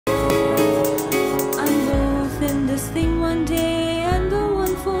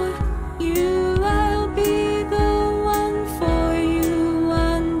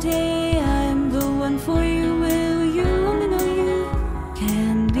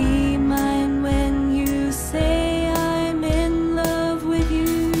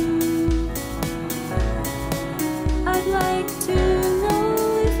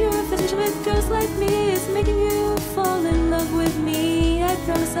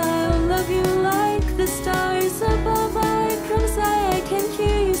love you like the stars above. I promise I can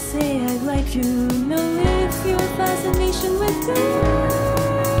hear you say I'd like to know if your fascination with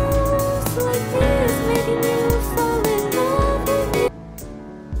girls like me is making you fall in love with me.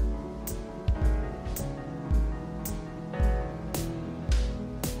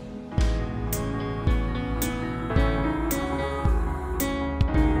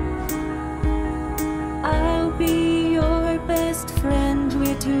 I'll be your best friend.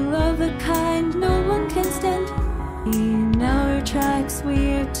 We're two of a kind no one can stand. In our tracks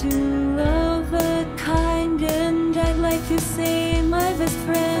we're two of a kind, and I'd like to say, my best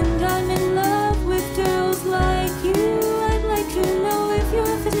friend, I'm in love with girls like you. I'd like to know if your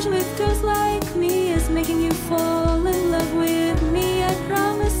fascination with girls like me is making you fall in love with me. I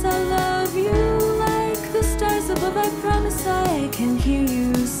promise I'll love you like the stars above. I promise I can hear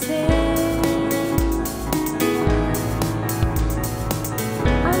you say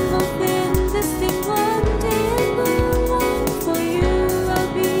I'm both in this thing one day and the one for you.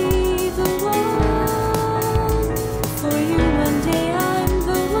 I'll be the one for you one day. I'm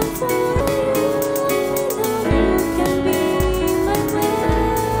the one for you. I know you can be my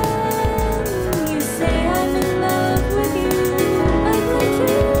man. You say I'm in love with you. I'd like to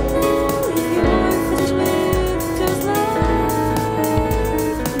know if your fascination with girls like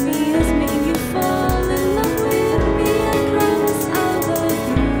me is making you fall in love with me. I promise I'll love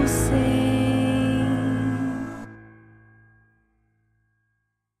you, say.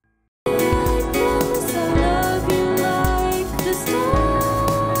 I promise I'll love you like the stars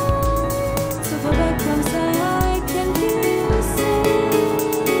above. I promise I can hear you say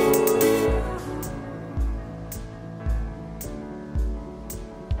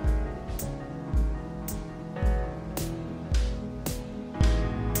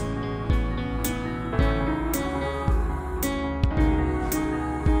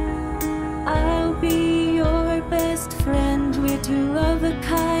I'll be your best friend. We're two of a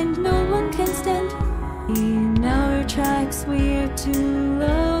kind no one can stand. In our tracks we're two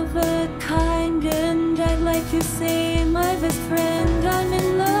of a kind, and I'd like to say, my best friend, I'm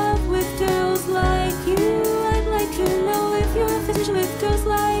in love with girls like you. I'd like to know if your fascination with girls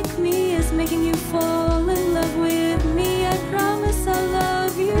like me is making you fall in love with me. I promise I'll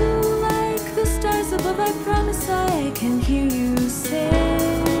love you like the stars above. I promise I can hear you say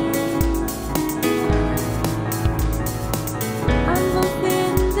I'm both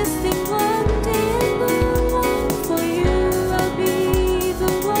in this thing one day and the one for you. I'll be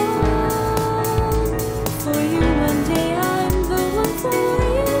the one for you one day. I'm the one for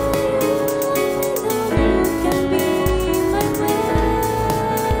you. I know you can be my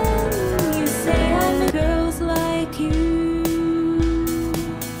man. You say I'm in girls like you.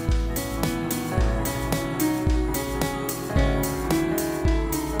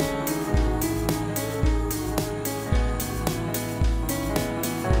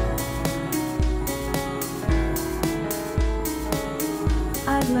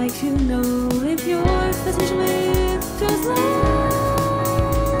 I'd like to know if your fascination with girls like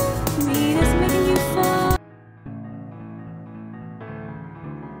me is making you fall.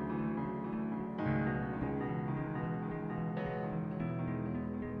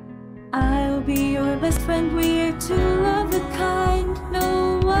 I'll be your best friend. We're two of a kind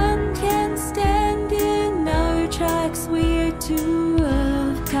no one can stand. In our tracks we're two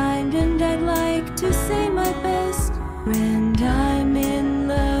of kind, and I'd like to say, my best friend, I'm in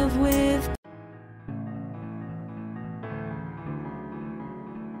love with.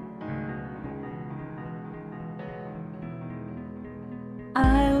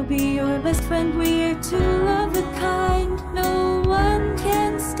 I'll be your best friend. We're two of a kind no one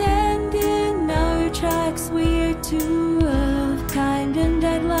can stand. In our tracks we're two of kind, and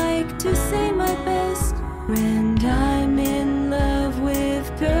I'd like to say, my best friend, I'm in love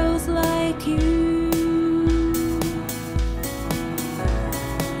with girls like you.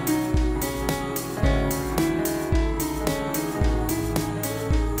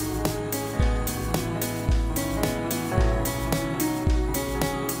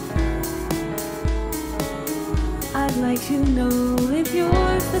 I'd like to know if your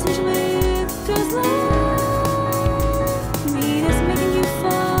fascination with girls like me is making you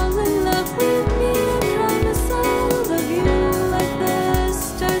fall in love with me. I promise I'll love you like the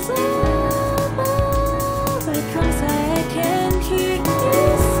stars above. I promise I can hear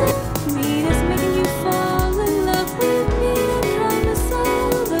you say me is making you fall in love with me. I promise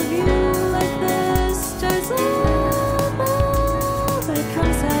I'll love you like the stars above. I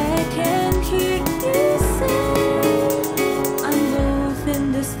promise I can hear you say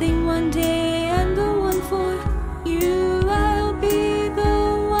this thing one day and the one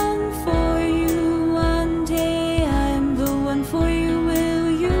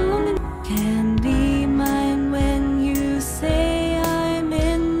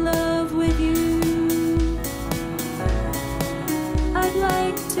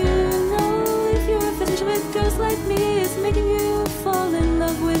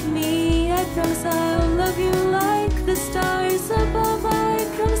promise I'll love you like the stars above. I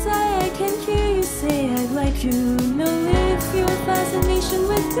promise I can hear you say I'd like to know if your fascination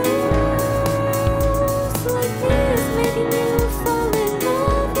with me